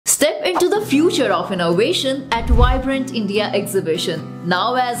Step into the future of innovation at Vibrant India Exhibition,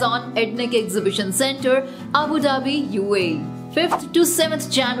 now as on Ethnic Exhibition Center, Abu Dhabi, UAE. 5th to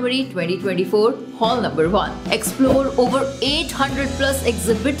 7th January 2024, Hall number 1. Explore over 800 plus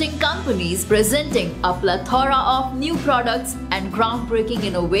exhibiting companies presenting a plethora of new products and groundbreaking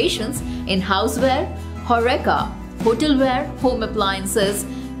innovations in houseware, HoReCa, hotelware, home appliances,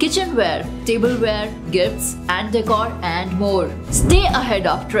 kitchenware, tableware, gifts and decor and more. Stay ahead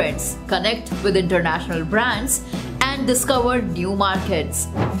of trends, connect with international brands and discover new markets.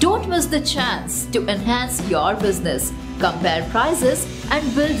 Don't miss the chance to enhance your business, compare prices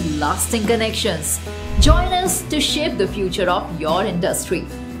and build lasting connections. Join us to shape the future of your industry.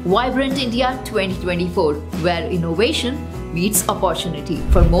 Vibrant India 2024, where innovation meets opportunity.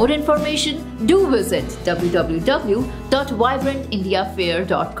 For more information, do visit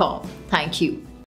www.vibrantindiafair.com. Thank you.